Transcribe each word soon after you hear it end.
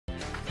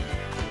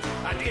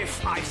And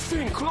if I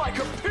think like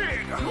a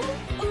pig,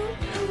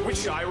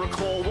 which I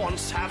recall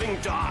once having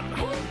done,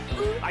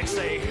 I'd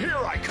say, here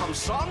I come,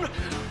 son,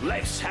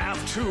 let's have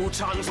 2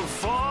 tons of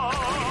fun.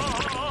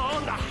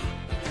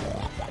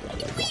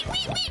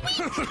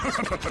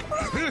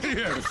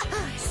 Yes.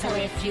 So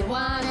if you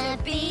wanna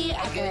be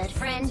a good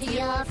friend to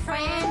your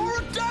friend,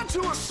 Or a dad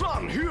to a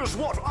son, here's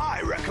what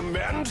I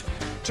recommend.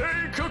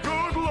 Take a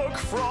good look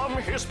from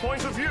his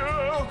point of view,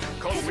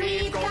 'cause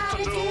we've got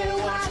to do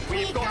what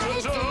we've got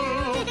to do.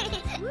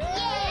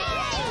 Yay!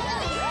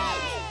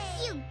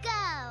 You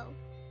go.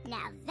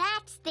 Now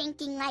that's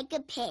thinking like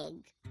a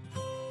pig.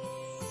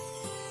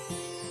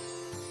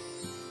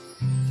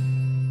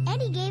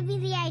 Eddie gave me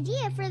the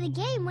idea for the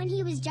game when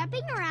he was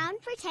jumping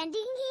around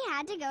pretending he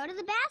had to go to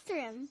the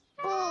bathroom.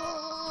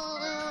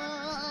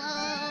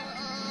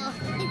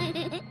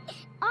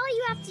 All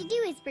you have to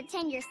do is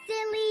pretend you're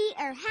silly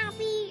or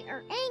happy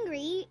or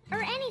angry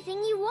or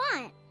anything you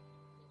want.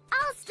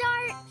 I'll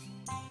start.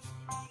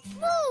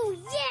 Woo,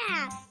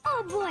 yeah!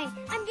 Oh boy,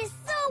 I'm just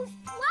so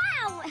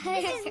wow!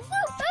 This is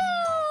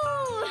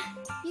woo-hoo!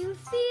 You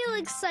feel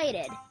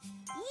excited.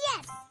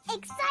 Yes,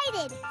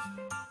 excited.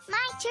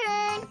 My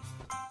turn.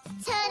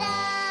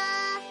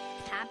 Ta-da!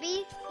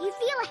 Happy? You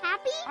feel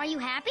happy? Are you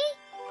happy?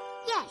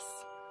 Yes,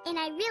 and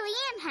I really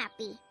am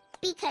happy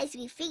because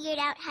we figured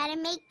out how to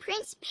make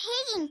Prince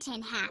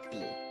Pigington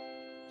happy.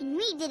 And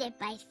we did it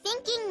by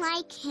thinking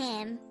like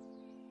him.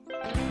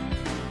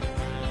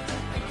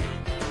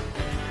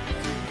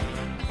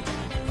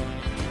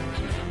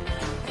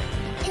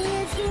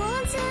 If you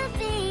want to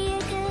be a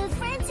good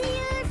friend to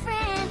your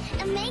friend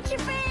and make your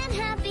friend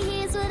happy,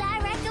 here's what I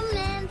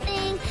recommend.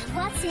 Think,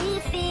 what's he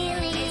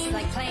feeling? it's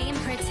like playing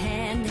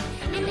pretend.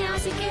 And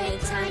now's a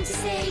good time to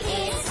say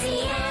it's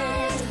the end.